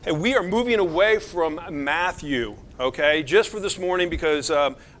Hey, we are moving away from Matthew, okay, just for this morning because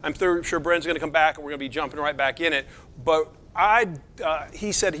I'm sure Brent's going to come back and we're going to be jumping right back in it. But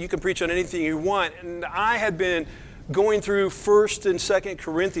he said you can preach on anything you want, and I had been going through 1st and 2nd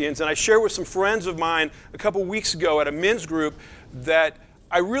Corinthians, and I shared with some friends of mine a couple weeks ago at a men's group that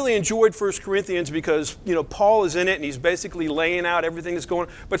I really enjoyed 1 Corinthians because, Paul is in it and he's basically laying out everything that's going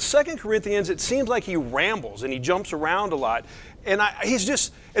on. But 2 Corinthians, it seems like he rambles and he jumps around a lot. And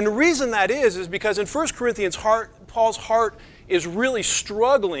the reason that is because in 1 Corinthians, Paul's heart is really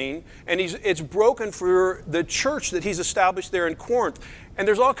struggling, and it's broken for the church that he's established there in Corinth. And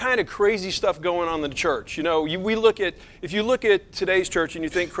there's all kind of crazy stuff going on in the church. If you look at today's church and you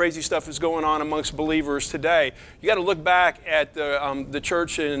think crazy stuff is going on amongst believers today, you got to look back at the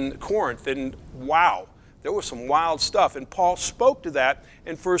church in Corinth, and wow, there was some wild stuff. And Paul spoke to that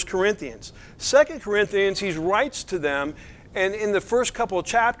in 1 Corinthians. 2 Corinthians, he writes to them, and in the first couple of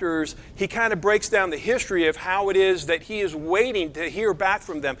chapters, he kind of breaks down the history of how it is that he is waiting to hear back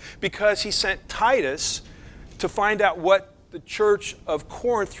from them because he sent Titus to find out what the church of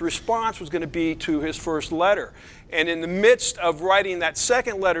Corinth's response was going to be to his first letter. And in the midst of writing that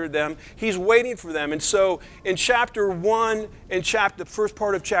second letter to them, he's waiting for them. And so in chapter 1 and the first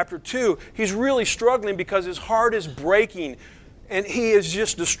part of chapter 2, he's really struggling because his heart is breaking. And he is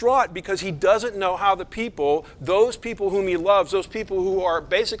just distraught because he doesn't know how those people whom he loves, those people who are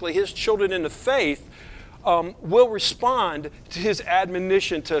basically his children in the faith, will respond to his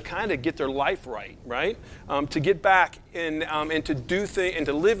admonition to kind of get their life right? To get back and to do things and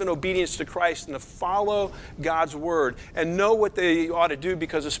to live in obedience to Christ and to follow God's word and know what they ought to do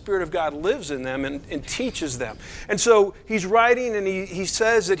because the Spirit of God lives in them and teaches them. And so he's writing, and he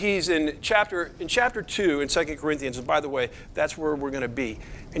says that he's in chapter 2 in 2 Corinthians. And by the way, that's where we're going to be.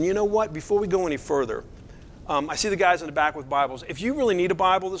 And you know what? Before we go any further, I see the guys in the back with Bibles. If you really need a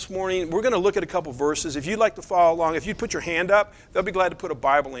Bible this morning, we're going to look at a couple verses. If you'd like to follow along, if you'd put your hand up, they'll be glad to put a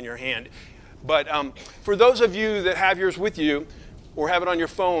Bible in your hand. But for those of you that have yours with you or have it on your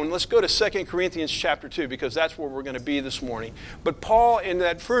phone, let's go to 2 Corinthians chapter 2 because that's where we're going to be this morning. But Paul, in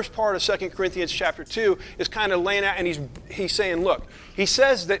that first part of 2 Corinthians chapter 2, is kind of laying out, and he's saying, look, he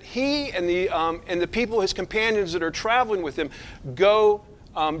says that he and the people, his companions that are traveling with him, go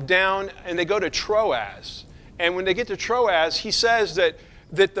down and they go to Troas. And when they get to Troas, he says that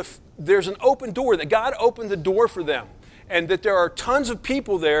there's an open door, that God opened the door for them. And that there are tons of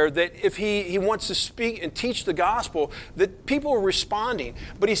people there that if he wants to speak and teach the gospel, that people are responding.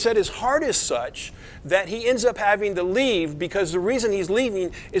 But he said his heart is such that he ends up having to leave because the reason he's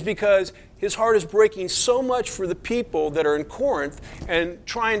leaving is because his heart is breaking so much for the people that are in Corinth and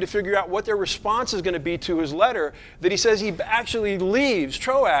trying to figure out what their response is going to be to his letter, that he says he actually leaves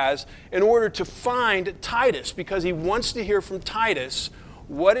Troas in order to find Titus because he wants to hear from Titus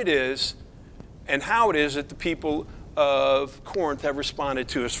what it is and how it is that the people of Corinth have responded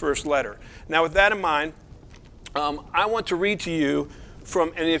to his first letter. Now, with that in mind, I want to read to you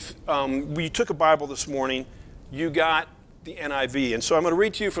and if you took a Bible this morning, you got the NIV. And so I'm going to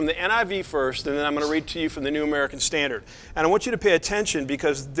read to you from the NIV first, and then I'm going to read to you from the New American Standard. And I want you to pay attention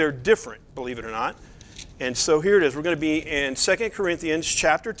because they're different, believe it or not. And so here it is. We're going to be in 2 Corinthians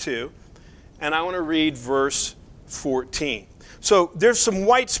chapter 2, and I want to read verse 14. So there's some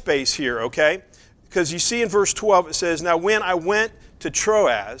white space here, okay? Because you see in verse 12 it says, "Now when I went to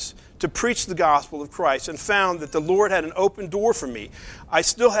Troas to preach the gospel of Christ and found that the Lord had an open door for me, I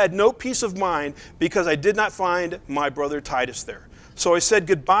still had no peace of mind because I did not find my brother Titus there. So I said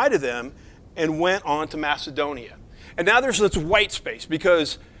goodbye to them and went on to Macedonia." And now there's this white space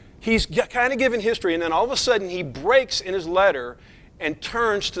because he's kind of given history, and then all of a sudden he breaks in his letter and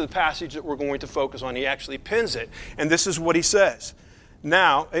turns to the passage that we're going to focus on. He actually pins it. And this is what he says.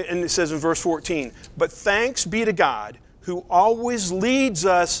 Now, and it says in verse 14, "But thanks be to God who always leads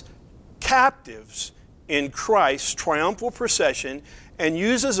us captives in Christ's triumphal procession and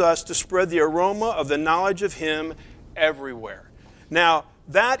uses us to spread the aroma of the knowledge of Him everywhere." Now,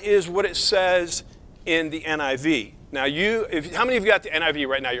 that is what it says in the NIV. Now, how many of you got the NIV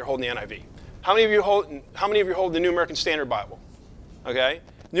right now? You're holding the NIV. How many of you hold the New American Standard Bible? Okay.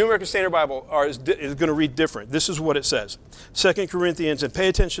 New American Standard Bible is going to read different. This is what it says. 2 Corinthians, and pay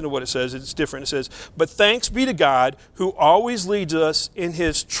attention to what it says. It's different. It says, "But thanks be to God who always leads us in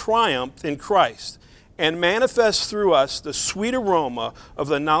His triumph in Christ and manifests through us the sweet aroma of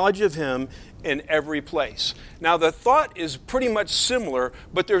the knowledge of Him in every place." Now, the thought is pretty much similar,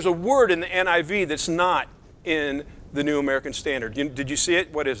 but there's a word in the NIV that's not in the New American Standard. Did you see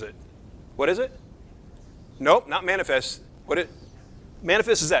it? What is it? What is it? Nope, not manifest.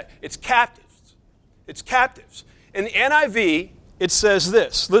 Manifest is that. It's captives. It's captives. In the NIV, it says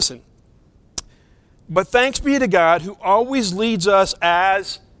this, listen. But thanks be to God who always leads us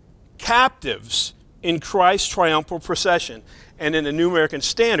as captives in Christ's triumphal procession. And in the New American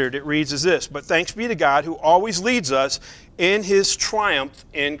Standard, it reads as this: but thanks be to God who always leads us in his triumph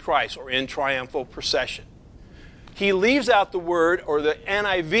in Christ, or in triumphal procession. He leaves out the word, or the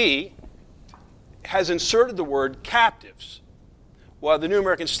NIV has inserted the word captives, while the New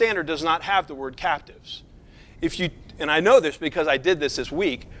American Standard does not have the word captives. And I know this because I did this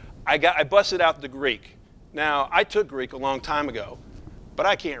week, I busted out the Greek. Now, I took Greek a long time ago, but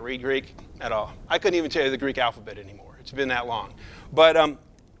I can't read Greek at all. I couldn't even tell you the Greek alphabet anymore. It's been that long. But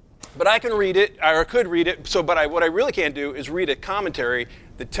I can read it, or could read it. What I really can't do is read a commentary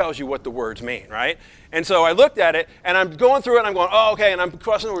that tells you what the words mean, right? And so I looked at it, and I'm going through it, and I'm going, oh, okay, and I'm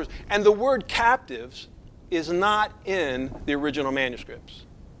crossing the words. And the word captives is not in the original manuscripts.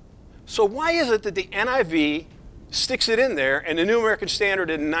 So why is it that the NIV sticks it in there, and the New American Standard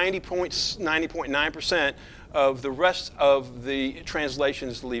and 90.9% of the rest of the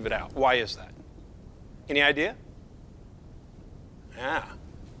translations leave it out? Why is that? Any idea? Yeah.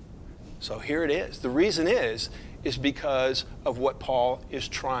 So here it is. The reason is because of what Paul is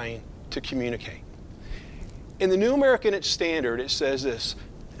trying to communicate. In the New American Standard, it says this,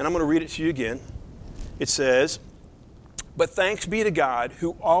 and I'm going to read it to you again. It says, but thanks be to God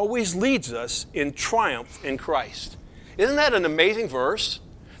who always leads us in triumph in Christ. Isn't that an amazing verse?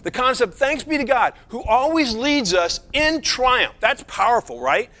 The concept, thanks be to God who always leads us in triumph. That's powerful,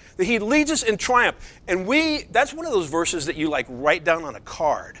 right? That he leads us in triumph. And that's one of those verses that you write down on a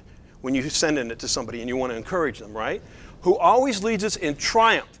card when you're sending it to somebody and you want to encourage them, right? Who always leads us in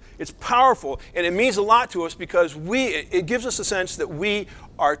triumph. It's powerful, and it means a lot to us because it gives us a sense that we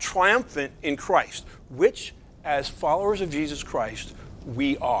are triumphant in Christ, which, as followers of Jesus Christ,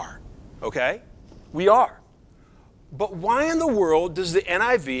 we are. Okay? We are. But why in the world does the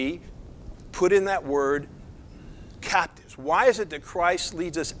NIV put in that word captives? Why is it that Christ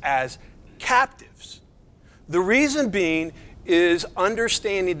leads us as captives? The reason being is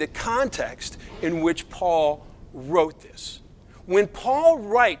understanding the context in which Paul wrote this. When Paul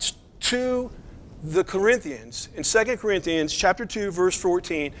writes to the Corinthians in 2 Corinthians chapter 2, verse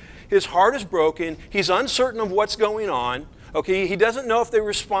 14, his heart is broken. He's uncertain of what's going on. Okay, he doesn't know if they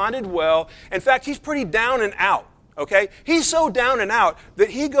responded well. In fact, he's pretty down and out. Okay, he's so down and out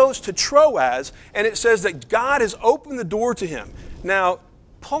that he goes to Troas, and it says that God has opened the door to him. Now,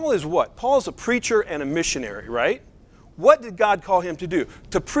 Paul is what? Paul is a preacher and a missionary, right? What did God call him to do?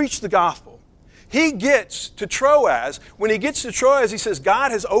 To preach the gospel. He gets to Troas. When he gets to Troas, he says,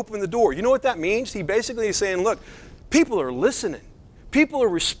 God has opened the door. You know what that means? He basically is saying, look, people are listening. People are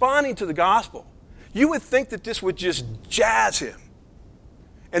responding to the gospel. You would think that this would just jazz him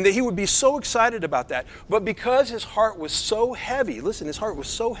and that he would be so excited about that. But because his heart was so heavy, listen, his heart was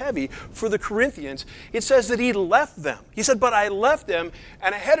so heavy for the Corinthians, it says that he left them. He said, but I left them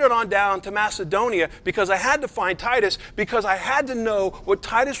and I headed on down to Macedonia because I had to find Titus, because I had to know what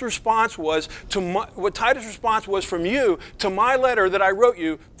Titus' response was from you to my letter that I wrote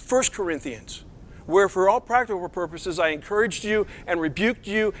you, 1 Corinthians, where for all practical purposes I encouraged you and rebuked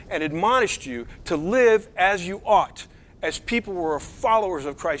you and admonished you to live as you ought, as people who are followers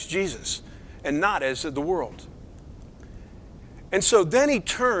of Christ Jesus, and not as the world. And so then he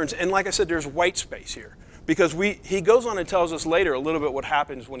turns, and like I said, there's white space here, because he goes on and tells us later a little bit what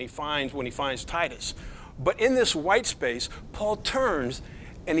happens when he finds Titus. But in this white space, Paul turns,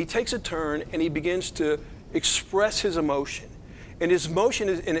 and he takes a turn, and he begins to express his emotion. And his emotion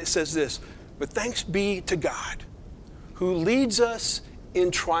is, and it says this, but thanks be to God, who leads us in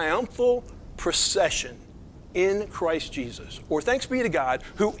triumphal procession in Christ Jesus. Or thanks be to God,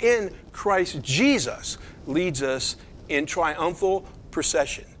 who in Christ Jesus leads us in triumphal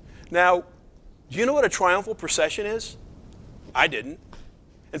procession. Now, do you know what a triumphal procession is? I didn't.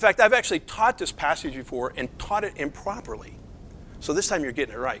 In fact, I've actually taught this passage before and taught it improperly. So this time you're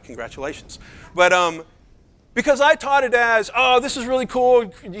getting it right. Congratulations. But because I taught it as, oh, this is really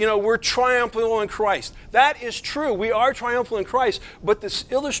cool, we're triumphal in Christ. That is true. We are triumphal in Christ. But this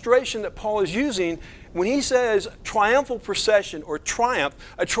illustration that Paul is using, when he says triumphal procession or triumph,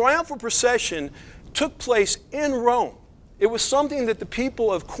 a triumphal procession took place in Rome. It was something that the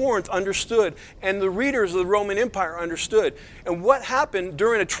people of Corinth understood and the readers of the Roman Empire understood. And what happened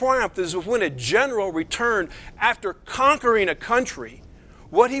during a triumph is when a general returned after conquering a country,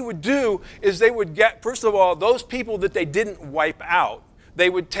 what he would do is they would get, first of all, those people that they didn't wipe out, they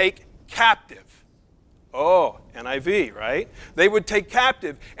would take captive. Oh, NIV, right? They would take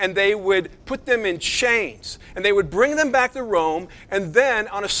captive and they would put them in chains and they would bring them back to Rome, and then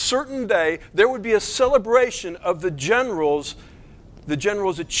on a certain day there would be a celebration of the general's the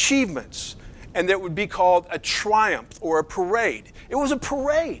general's achievements, and that would be called a triumph or a parade. It was a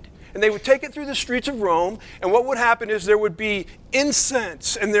parade. And they would take it through the streets of Rome, and what would happen is there would be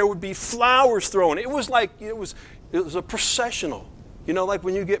incense and there would be flowers thrown. It was a processional. You know, like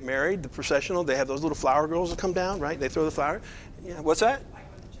when you get married, the processional, they have those little flower girls that come down, right? They throw the flower. Yeah, what's that? Like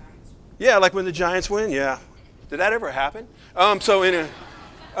when the Giants win. Yeah, like when the Giants win, yeah. Did that ever happen? Okay,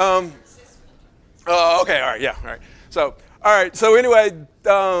 all right, so anyway,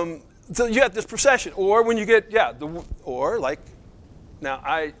 so you got this procession, or when you get, now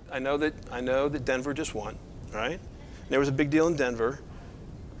I know that Denver just won, right? There was a big deal in Denver,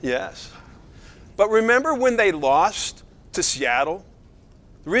 yes. But remember when they lost to Seattle?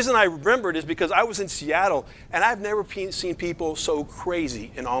 The reason I remember it is because I was in Seattle, and I've never seen people so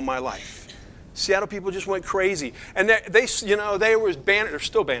crazy in all my life. Seattle people just went crazy. And there was banners, there's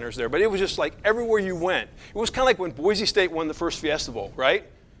still banners there, but it was just like everywhere you went. It was kind of like when Boise State won the first Fiesta Bowl, right?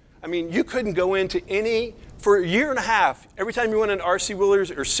 I mean, you couldn't go into for a year and a half, every time you went into R.C. Willard's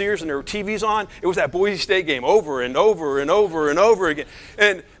or Sears and there were TVs on, it was that Boise State game over and over and over and over again.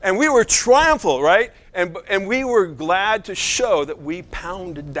 And we were triumphal, right? And we were glad to show that we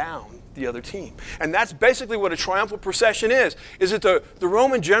pounded down the other team. And that's basically what a triumphal procession is that the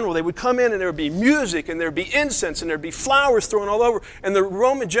Roman general, they would come in and there would be music and there would be incense and there would be flowers thrown all over. And the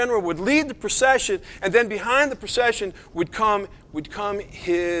Roman general would lead the procession, and then behind the procession would come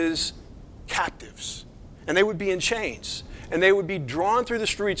his captives. And they would be in chains. And they would be drawn through the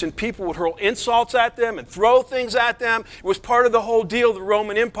streets, and people would hurl insults at them and throw things at them. It was part of the whole deal of the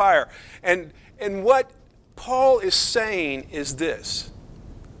Roman Empire. And what Paul is saying is this,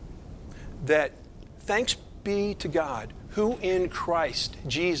 that thanks be to God, who in Christ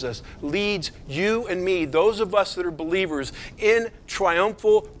Jesus leads you and me, those of us that are believers, in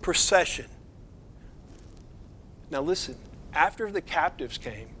triumphal procession. Now listen, after the captives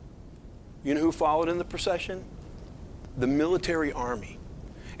came, you know who followed in the procession? The military army.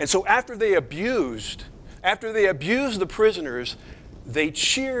 And so after they abused the prisoners, they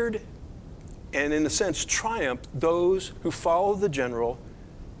cheered and in a sense triumphed those who followed the general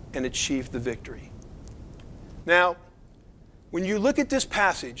and achieved the victory. Now, when you look at this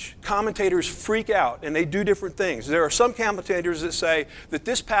passage, commentators freak out and they do different things. There are some commentators that say that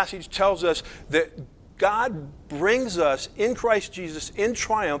this passage tells us that God brings us in Christ Jesus in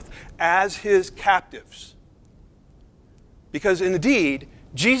triumph as his captives. Because indeed,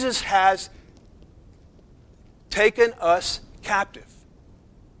 Jesus has taken us captive.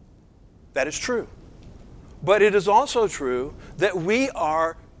 That is true. But it is also true that we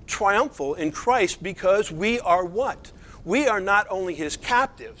are triumphal in Christ because we are what? We are not only his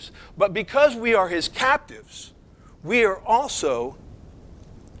captives, but because we are his captives, we are also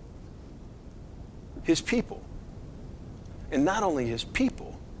his people. And not only his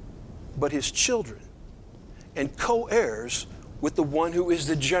people, but his children and co-heirs with the one who is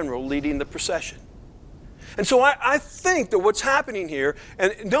the general leading the procession. And so I think that what's happening here,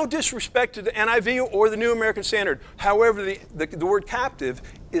 and no disrespect to the NIV or the New American Standard, however, the word captive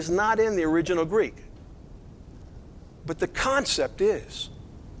is not in the original Greek. But the concept is.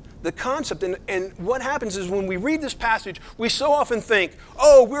 The concept, and what happens is when we read this passage, we so often think,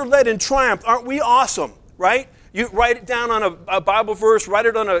 oh, we're led in triumph, aren't we awesome, right? You write it down on a Bible verse, write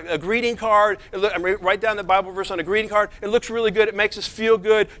it on a greeting card, write down the Bible verse on a greeting card. It looks really good. It makes us feel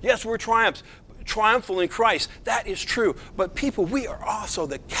good. Yes, we're triumphal in Christ. That is true. But people, we are also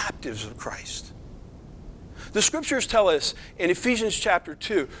the captives of Christ. The scriptures tell us in Ephesians chapter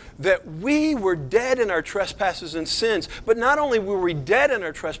 2 that we were dead in our trespasses and sins. But not only were we dead in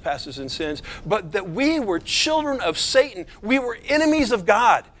our trespasses and sins, but that we were children of Satan. We were enemies of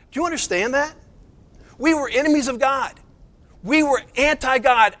God. Do you understand that? We were enemies of God. We were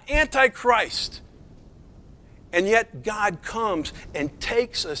anti-God, anti-Christ. And yet God comes and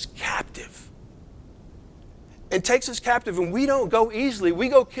takes us captive. And takes us captive, and we don't go easily. We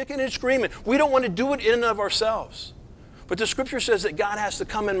go kicking and screaming. We don't want to do it in and of ourselves. But the scripture says that God has to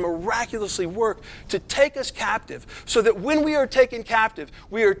come and miraculously work to take us captive, so that when we are taken captive,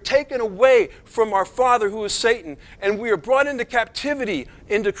 we are taken away from our father who is Satan, and we are brought into captivity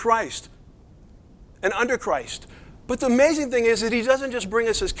into Christ and under Christ. But the amazing thing is that he doesn't just bring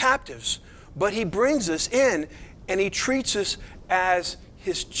us as captives, but he brings us in and he treats us as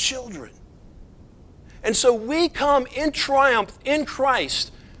his children. And so we come in triumph in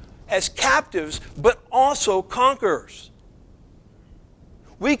Christ as captives, but also conquerors.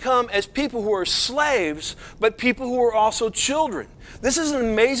 We come as people who are slaves, but people who are also children. This is an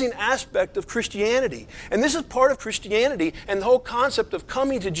amazing aspect of Christianity. And this is part of Christianity and the whole concept of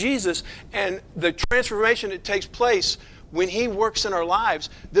coming to Jesus and the transformation that takes place when he works in our lives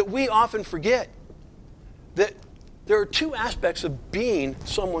that we often forget. That there are two aspects of being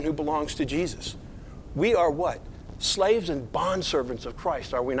someone who belongs to Jesus. We are what? Slaves and bondservants of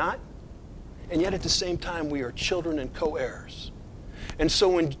Christ, are we not? And yet at the same time, we are children and co-heirs. And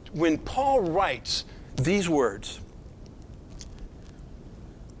so when Paul writes these words,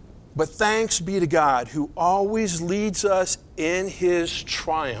 but thanks be to God who always leads us in his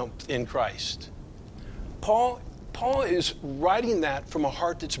triumph in Christ. Paul is writing that from a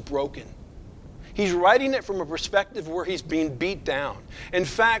heart that's broken. He's writing it from a perspective where he's being beat down. In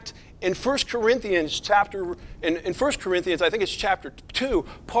fact, in 1 Corinthians, I think it's chapter 2,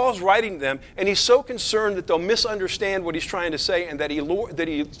 Paul's writing them, and he's so concerned that they'll misunderstand what he's trying to say and that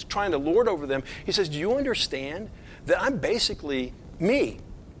he's trying to lord over them. He says, do you understand that I'm basically me?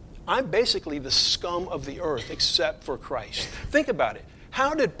 I'm basically the scum of the earth except for Christ. Think about it.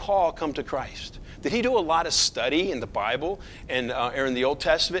 How did Paul come to Christ? Did he do a lot of study in the Bible and or in the Old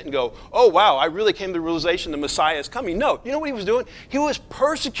Testament and go, oh, wow, I really came to the realization the Messiah is coming? No. You know what he was doing? He was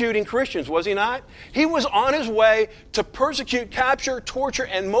persecuting Christians, was he not? He was on his way to persecute, capture, torture,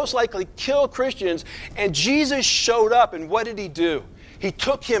 and most likely kill Christians. And Jesus showed up, and what did he do? He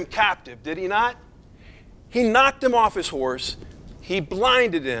took him captive, did he not? He knocked him off his horse. He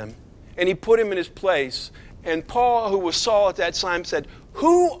blinded him, and he put him in his place. And Paul, who was Saul at that time, said,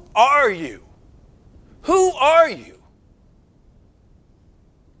 who are you? Who are you?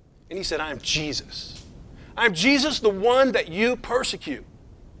 And he said, I am Jesus. I am Jesus, the one that you persecute.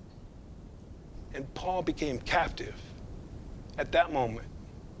 And Paul became captive at that moment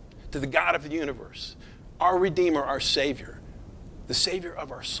to the God of the universe, our Redeemer, our Savior, the Savior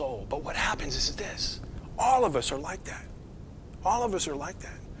of our soul. But what happens is this. All of us are like that. All of us are like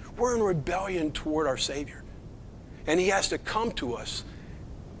that. We're in rebellion toward our Savior. And he has to come to us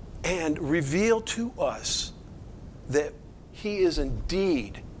and reveal to us that he is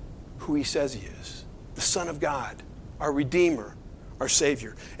indeed who he says he is, the Son of God, our Redeemer, our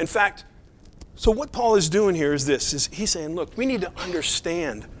Savior. In fact, so what Paul is doing here is this, is he's saying, look, we need to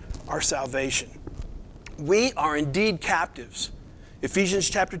understand our salvation. We are indeed captives. Ephesians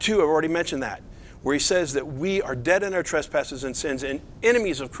chapter 2, I've already mentioned that, where he says that we are dead in our trespasses and sins and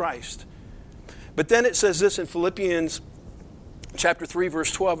enemies of Christ. But then it says this in Philippians chapter 3,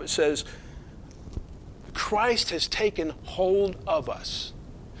 verse 12, it says, Christ has taken hold of us.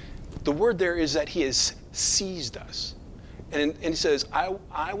 The word there is that he has seized us. And he says,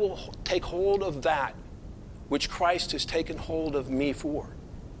 I will take hold of that which Christ has taken hold of me for.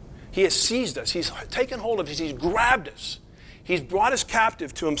 He has seized us. He's taken hold of us. He's grabbed us. He's brought us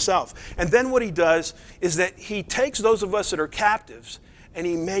captive to himself. And then what he does is that he takes those of us that are captives and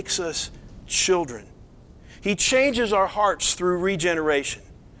he makes us children. He changes our hearts through regeneration.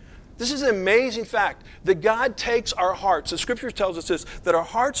 This is an amazing fact that God takes our hearts. The scripture tells us this, that our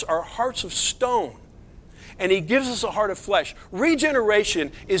hearts are hearts of stone, and he gives us a heart of flesh.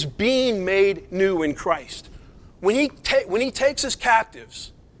 Regeneration is being made new in Christ. When he takes us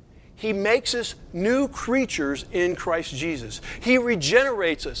captives, he makes us new creatures in Christ Jesus. He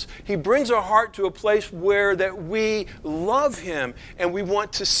regenerates us. He brings our heart to a place where that we love him and we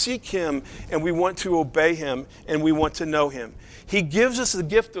want to seek him and we want to obey him and we want to know him. He gives us the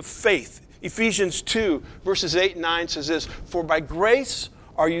gift of faith. Ephesians 2 verses 8 and 9 says this, for by grace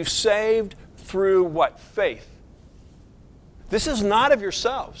are you saved through what? Faith. This is not of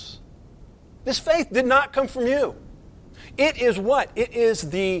yourselves. This faith did not come from you. It is what? It is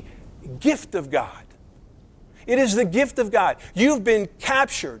the gift of God. It is the gift of God. You've been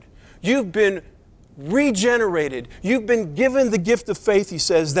captured. You've been regenerated. You've been given the gift of faith, he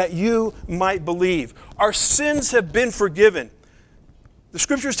says, that you might believe. Our sins have been forgiven. The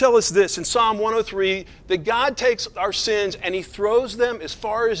scriptures tell us this in Psalm 103, that God takes our sins and he throws them as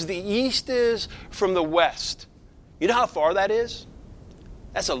far as the east is from the west. You know how far that is?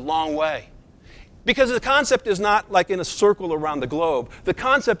 That's a long way. Because the concept is not like in a circle around the globe. The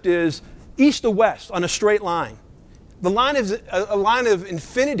concept is east to west on a straight line. The line is a line of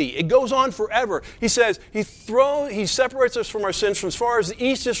infinity. It goes on forever. He says he separates us from our sins from as far as the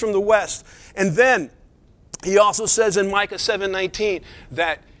east is from the west. And then he also says in Micah 7:19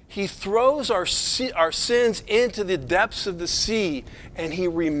 that he throws our sins into the depths of the sea and he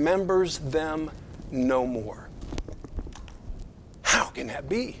remembers them no more. How can that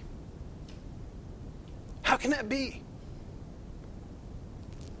be? How can that be?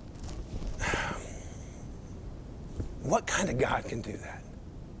 What kind of God can do that?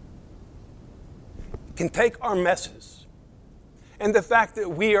 Can take our messes and the fact that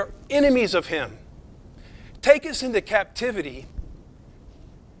we are enemies of him, take us into captivity,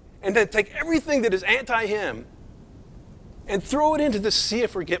 and then take everything that is anti him and throw it into the sea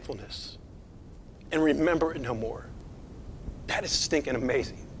of forgetfulness and remember it no more. That is stinking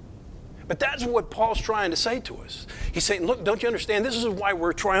amazing. But that's what Paul's trying to say to us. He's saying, look, don't you understand? This is why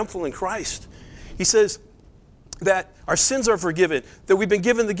we're triumphant in Christ. He says that our sins are forgiven, that we've been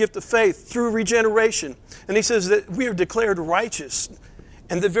given the gift of faith through regeneration. And he says that we are declared righteous,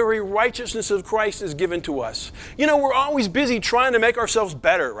 and the very righteousness of Christ is given to us. You know, we're always busy trying to make ourselves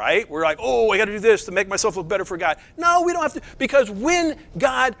better, right? We're like, oh, I got to do this to make myself look better for God. No, we don't have to, because when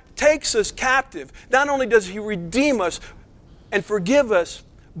God takes us captive, not only does he redeem us and forgive us,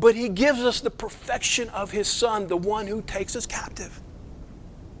 but he gives us the perfection of his Son, the one who takes us captive.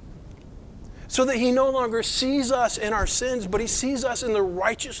 So that he no longer sees us in our sins, but he sees us in the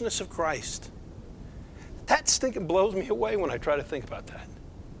righteousness of Christ. That stinking blows me away when I try to think about that.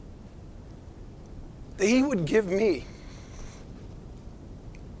 That he would give me,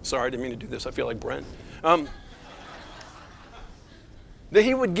 sorry, I didn't mean to do this, I feel like Brent. That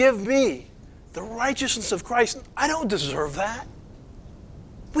he would give me the righteousness of Christ. I don't deserve that.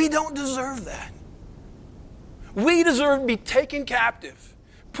 We don't deserve that. We deserve to be taken captive,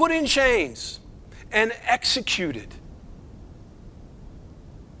 put in chains, and executed.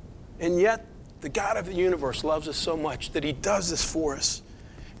 And yet, the God of the universe loves us so much that he does this for us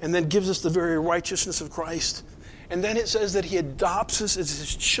and then gives us the very righteousness of Christ. And then it says that he adopts us as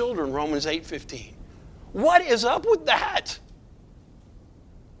his children, Romans 8:15. What is up with that?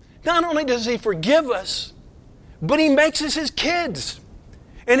 Not only does he forgive us, but he makes us his kids.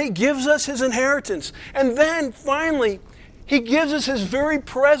 And he gives us his inheritance. And then, finally, he gives us his very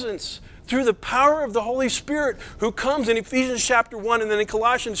presence through the power of the Holy Spirit who comes in Ephesians chapter 1. And then in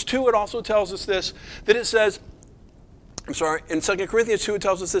Colossians 2, it also tells us this, that it says, in 2 Corinthians 2, it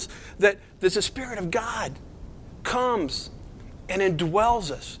tells us this, that the Spirit of God comes and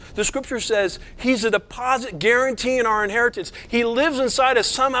indwells us. The scripture says he's a deposit guaranteeing our inheritance. He lives inside us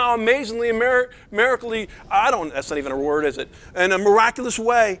somehow amazingly, miraculously, that's not even a word, is it? In a miraculous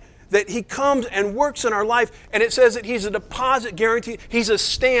way that he comes and works in our life. And it says that he's a deposit guarantee. He's a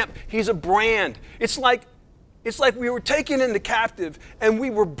stamp. He's a brand. It's like we were taken into captive and we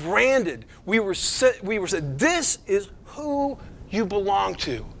were branded. We were said, this is who you belong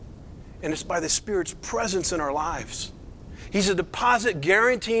to. And it's by the Spirit's presence in our lives. He's a deposit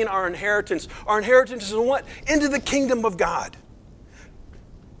guaranteeing our inheritance. Our inheritance is in what? Into the kingdom of God.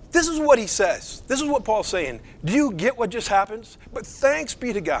 This is what he says. This is what Paul's saying. Do you get what just happens? But thanks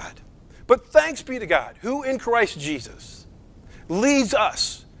be to God. But thanks be to God, who in Christ Jesus leads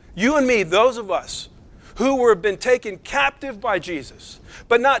us, you and me, those of us who have been taken captive by Jesus,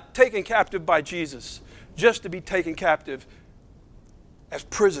 but not taken captive by Jesus just to be taken captive as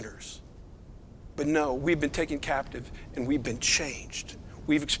prisoners. But no, we've been taken captive and we've been changed.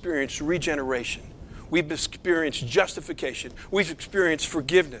 We've experienced regeneration. We've experienced justification. We've experienced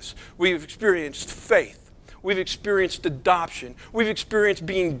forgiveness. We've experienced faith. We've experienced adoption. We've experienced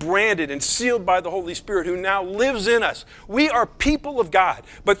being branded and sealed by the Holy Spirit who now lives in us. We are people of God.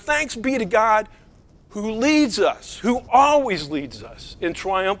 But thanks be to God who leads us, who always leads us in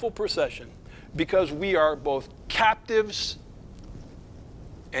triumphal procession, because we are both captives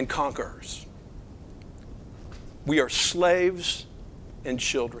and conquerors. We are slaves and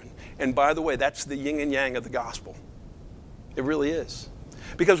children. And by the way, that's the yin and yang of the gospel. It really is.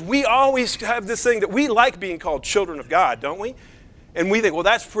 Because we always have this thing that we like being called children of God, don't we? And we think, well,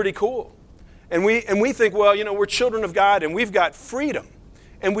 that's pretty cool. And we think, well, you know, we're children of God and we've got freedom.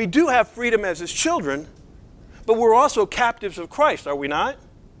 And we do have freedom as his children, but we're also captives of Christ, are we not?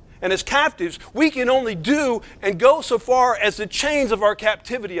 And as captives, we can only do and go so far as the chains of our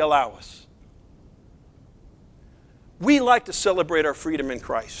captivity allow us. We like to celebrate our freedom in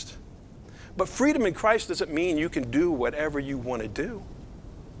Christ. But freedom in Christ doesn't mean you can do whatever you want to do.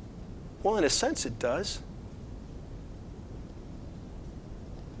 Well, in a sense, it does.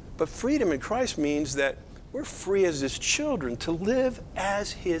 But freedom in Christ means that we're free as his children to live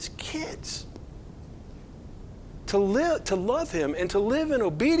as his kids. To love him and to live in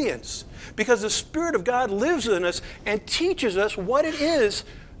obedience. Because the Spirit of God lives in us and teaches us what it is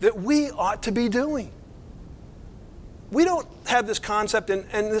that we ought to be doing. We don't have this concept and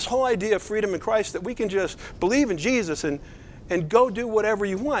this whole idea of freedom in Christ that we can just believe in Jesus and go do whatever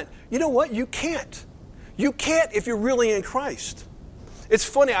you want. You know what? You can't. You can't if you're really in Christ. It's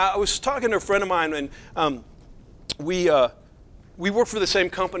funny. I was talking to a friend of mine, and we work for the same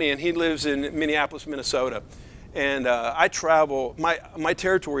company, and he lives in Minneapolis, Minnesota. And I travel. My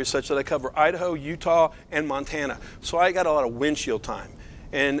territory is such that I cover Idaho, Utah, and Montana. So I got a lot of windshield time.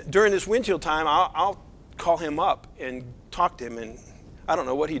 And during this windshield time, I'll call him up and talk to him. And I don't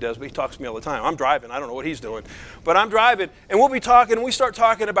know what he does, but he talks to me all the time. I'm driving. I don't know what he's doing. But I'm driving, and we'll be talking, and we start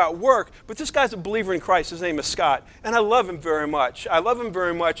talking about work. But this guy's a believer in Christ. His name is Scott, and I love him very much. I love him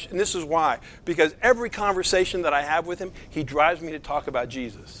very much, and this is why. Because every conversation that I have with him, he drives me to talk about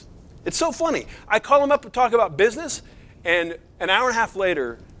Jesus. It's so funny. I call him up to talk about business, and an hour and a half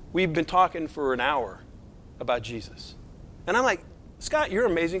later, we've been talking for an hour about Jesus. And I'm like, Scott, you're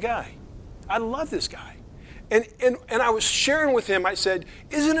an amazing guy. I love this guy. And I was sharing with him, I said,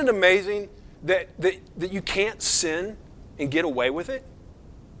 isn't it amazing that you can't sin and get away with it?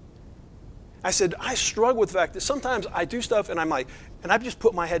 I said, I struggle with the fact that sometimes I do stuff and I'm like, and I just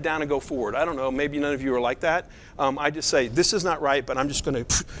put my head down and go forward. I don't know, maybe none of you are like that. I just say, this is not right, but I'm just going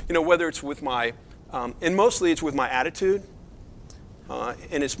to, whether it's with my, and mostly it's with my attitude,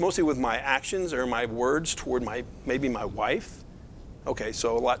 and it's mostly with my actions or my words toward maybe my wife. Okay,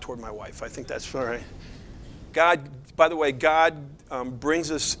 so a lot toward my wife. I think that's all right. God, by the way, God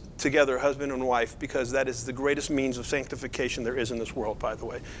brings us together, husband and wife, because that is the greatest means of sanctification there is in this world, by the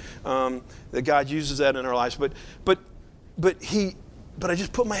way. That God uses that in our lives. But I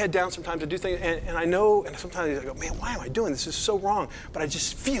just put my head down sometimes to do things, and I know, and sometimes I go, man, why am I doing this? This is so wrong. But it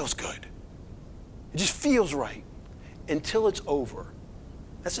just feels good. It just feels right until it's over.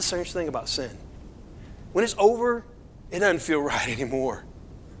 That's the strange thing about sin. When it's over, it doesn't feel right anymore.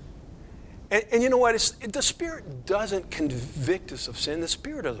 And you know what? The Spirit doesn't convict us of sin. The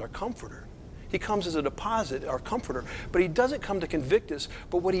Spirit is our comforter. He comes as a deposit, our comforter. But He doesn't come to convict us.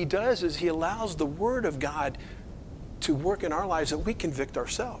 But what He does is He allows the Word of God to work in our lives that we convict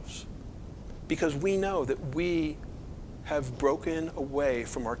ourselves. Because we know that we have broken away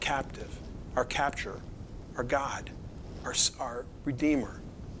from our captive, our capture, our God, our Redeemer.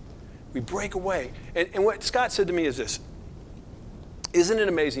 We break away. And what Scott said to me is this. Isn't it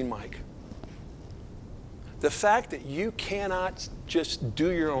amazing, Mike? The fact that you cannot just do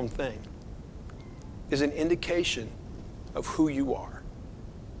your own thing is an indication of who you are.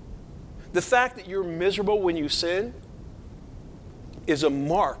 The fact that you're miserable when you sin is a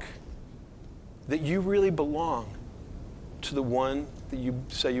mark that you really belong to the one that you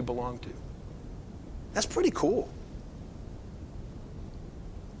say you belong to. That's pretty cool.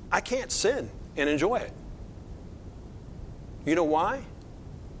 I can't sin and enjoy it. You know why?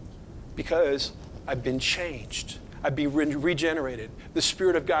 Because I've been changed. I've been regenerated. The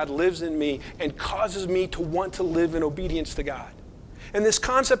Spirit of God lives in me and causes me to want to live in obedience to God. And this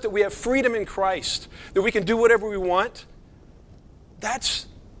concept that we have freedom in Christ, that we can do whatever we want, that's,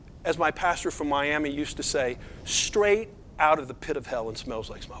 as my pastor from Miami used to say, straight out of the pit of hell and smells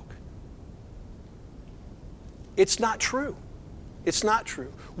like smoke. It's not true. It's not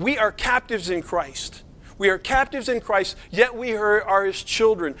true. We are captives in Christ. We are captives in Christ, yet we are His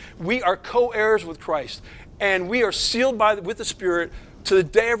children. We are co-heirs with Christ. And we are sealed with the Spirit to the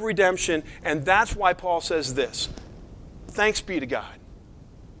day of redemption. And that's why Paul says this. Thanks be to God,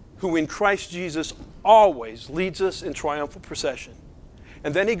 who in Christ Jesus always leads us in triumphal procession.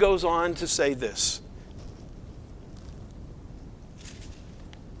 And then he goes on to say this.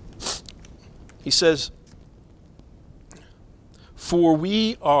 He says, for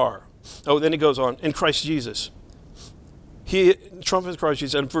we are... then he goes on, in Christ Jesus. Trump is Christ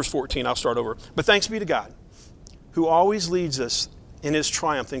Jesus, in verse 14, I'll start over. But thanks be to God, who always leads us in His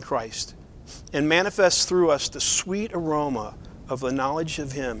triumph in Christ, and manifests through us the sweet aroma of the knowledge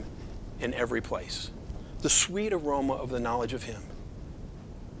of Him in every place. The sweet aroma of the knowledge of Him.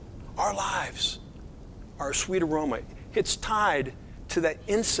 Our lives are a sweet aroma. It's tied to that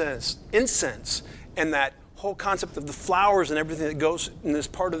incense and that whole concept of the flowers and everything that goes in this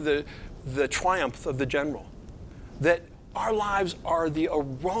part of the triumph of the general. That our lives are the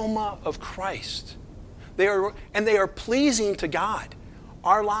aroma of Christ. They are pleasing to God.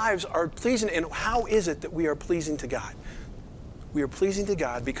 Our lives are pleasing. And how is it that we are pleasing to God? We are pleasing to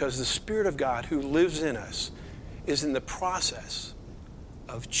God because the Spirit of God who lives in us is in the process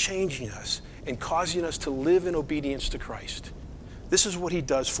of changing us and causing us to live in obedience to Christ. This is what He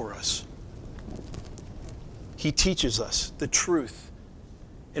does for us. He teaches us the truth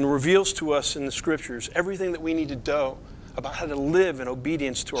and reveals to us in the Scriptures everything that we need to know about how to live in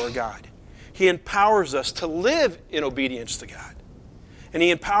obedience to our God. He empowers us to live in obedience to God. And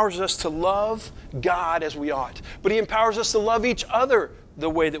He empowers us to love God as we ought. But He empowers us to love each other the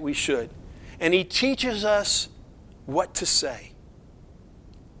way that we should. And He teaches us what to say.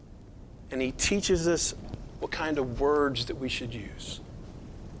 And He teaches us what kind of words that we should use.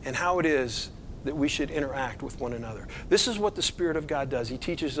 And how it is that we should interact with one another. This is what the Spirit of God does. He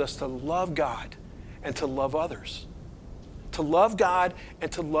teaches us to love God and to love others. To love God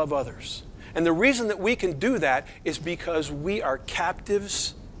and to love others. And the reason that we can do that is because we are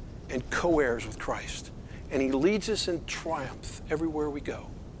captives and co-heirs with Christ. And he leads us in triumph everywhere we go.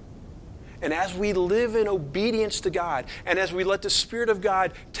 And as we live in obedience to God, and as we let the Spirit of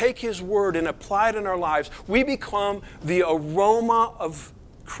God take his word and apply it in our lives, we become the aroma of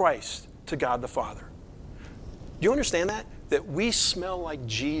Christ to God the Father. Do you understand that? That we smell like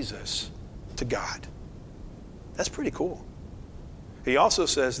Jesus to God. That's pretty cool. He also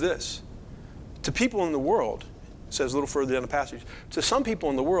says this, to people in the world, it says a little further down the passage, to some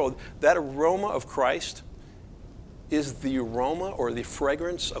people in the world, that aroma of Christ is the aroma or the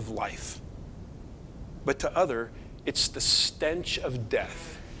fragrance of life. But to other, it's the stench of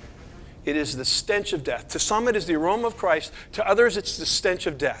death. It is the stench of death. To some, it is the aroma of Christ. To others, it's the stench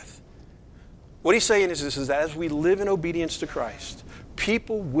of death. What he's saying is this, is that as we live in obedience to Christ,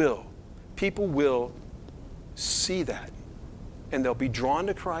 people will see that. And they'll be drawn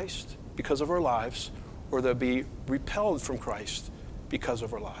to Christ because of our lives, or they'll be repelled from Christ because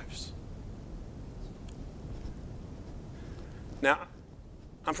of our lives. Now,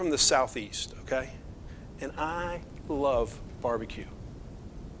 I'm from the Southeast, okay? And I love barbecue.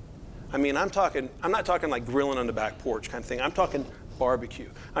 I mean, I'm not talking like grilling on the back porch kind of thing. I'm talking barbecue.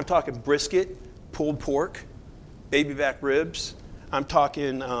 I'm talking brisket, pulled pork, baby back ribs. I'm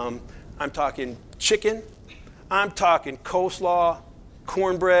talking chicken. I'm talking coleslaw,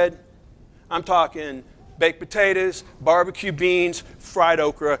 cornbread. I'm talking baked potatoes, barbecue beans, fried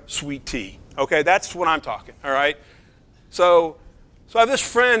okra, sweet tea. Okay, that's what I'm talking, all right? So I have this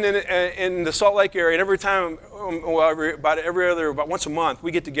friend in the Salt Lake area, and every time, about once a month,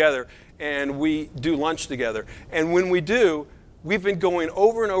 we get together and we do lunch together. And when we do, we've been going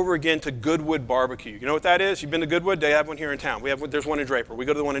over and over again to Goodwood Barbecue. You know what that is? You've been to Goodwood? They have one here in town. There's one in Draper. We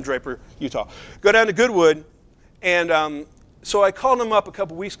go to the one in Draper, Utah. Go down to Goodwood, and so I called him up a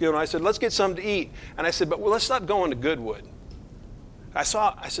couple weeks ago, and I said, let's get something to eat. And I said, but let's stop going to Goodwood. I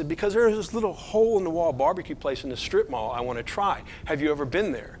said, because there's this little hole-in-the-wall barbecue place in the strip mall I want to try. Have you ever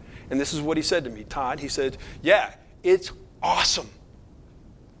been there? And this is what he said to me, Todd. He said, yeah, it's awesome,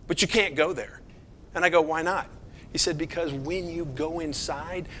 but you can't go there. And I go, why not? He said, because when you go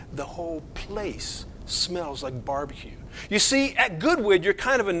inside, the whole place smells like barbecue. You see, at Goodwood, you're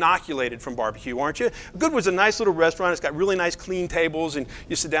kind of inoculated from barbecue, aren't you? Goodwood's a nice little restaurant. It's got really nice clean tables, and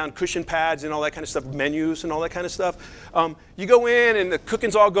you sit down, cushion pads and all that kind of stuff, menus and all that kind of stuff. You go in, and the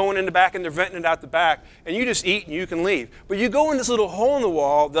cooking's all going in the back, and they're venting it out the back, and you just eat, and you can leave. But you go in this little hole in the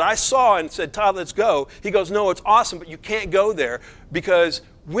wall that I saw and said, Todd, let's go. He goes, no, it's awesome, but you can't go there, because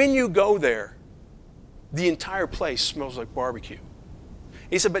when you go there, the entire place smells like barbecue.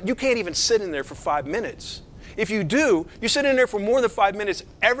 He said, but you can't even sit in there for 5 minutes. If you do, you sit in there for more than 5 minutes,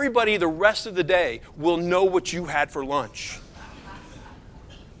 everybody the rest of the day will know what you had for lunch.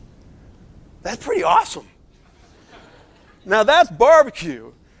 That's pretty awesome. Now that's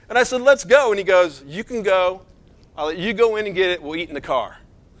barbecue. And I said, let's go. And he goes, you can go. I'll let you go in and get it. We'll eat in the car.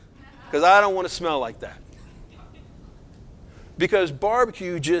 Because I don't want to smell like that. Because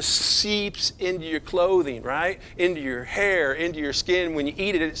barbecue just seeps into your clothing, right? Into your hair, into your skin. When you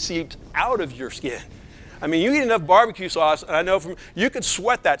eat it, it seeps out of your skin. I mean, you eat enough barbecue sauce, and I know you could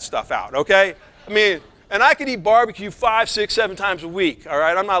sweat that stuff out, okay? I mean, and I could eat barbecue 5, 6, 7 times a week, all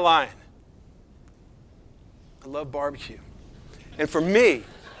right? I'm not lying. I love barbecue. And for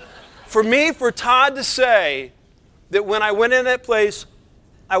Todd to say that when I went in that place,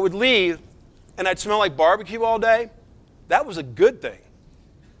 I would leave and I'd smell like barbecue all day, that was a good thing.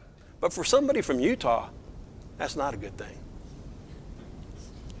 But for somebody from Utah, that's not a good thing.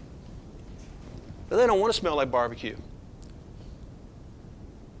 But they don't want to smell like barbecue.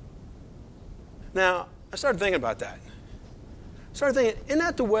 Now, I started thinking about that. I started thinking, isn't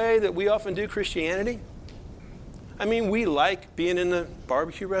that the way that we often do Christianity? I mean, we like being in the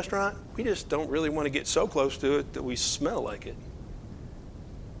barbecue restaurant. We just don't really want to get so close to it that we smell like it.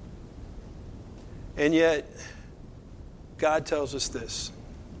 And yet, God tells us this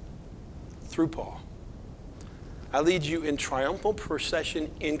through Paul. I lead you in triumphal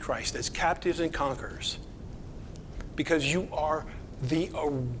procession in Christ as captives and conquerors because you are the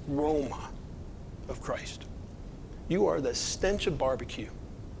aroma of Christ. You are the stench of barbecue.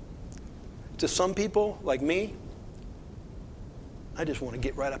 To some people, like me, I just want to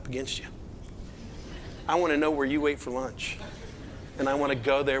get right up against you. I want to know where you ate for lunch, and I want to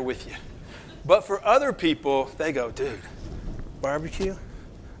go there with you. But for other people, they go, dude, barbecue?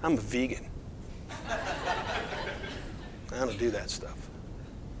 I'm a vegan. I don't do that stuff.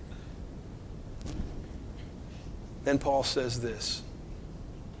 Then Paul says this.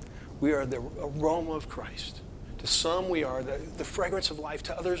 We are the aroma of Christ To some, we are the fragrance of life.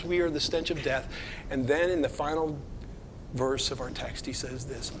 To others, we are the stench of death. And then in the final verse of our text, he says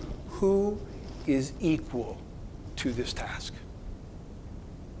this: who is equal to this task?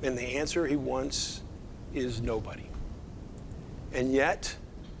 And the answer he wants is nobody. And yet,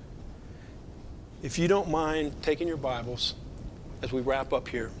 if you don't mind taking your Bibles as we wrap up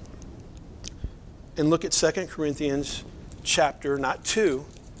here and look at 2 Corinthians chapter, not 2,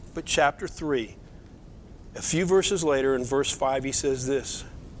 but chapter 3. A few verses later, in verse 5, he says this.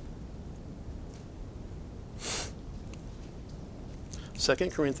 2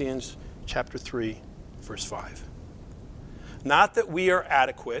 Corinthians chapter 3, verse 5. Not that we are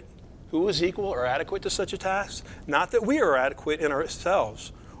adequate. Who is equal or adequate to such a task? Not that we are adequate in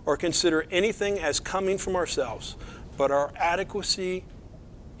ourselves or consider anything as coming from ourselves, but our adequacy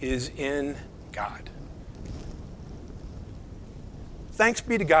is in God. Thanks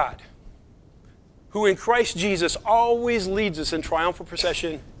be to God, who in Christ Jesus always leads us in triumphal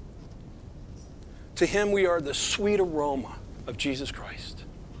procession. To him we are the sweet aroma of Jesus Christ.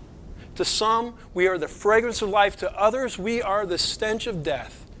 To some, we are the fragrance of life. To others, we are the stench of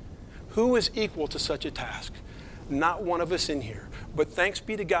death. Who is equal to such a task? Not one of us in here. But thanks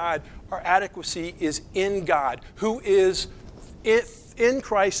be to God, our adequacy is in God, who is in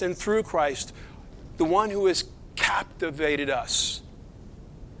Christ and through Christ, the one who has captivated us,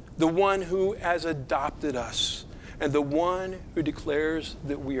 the one who has adopted us, and the one who declares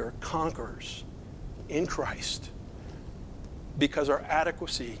that we are conquerors in Christ, because our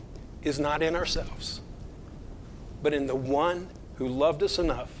adequacy is not in ourselves, but in the one who loved us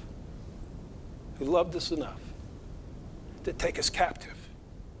enough to take us captive,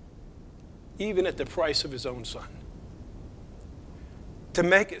 even at the price of his own son, to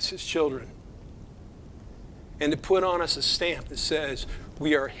make us his children, and to put on us a stamp that says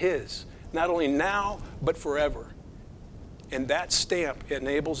we are his, not only now, but forever. And that stamp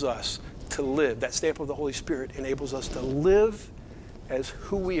enables us to live. That stamp of the Holy Spirit enables us to live as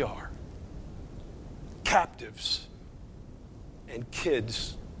who we are, captives and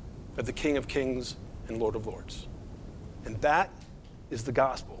kids of the King of Kings and Lord of Lords. And that is the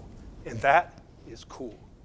gospel. And that is cool.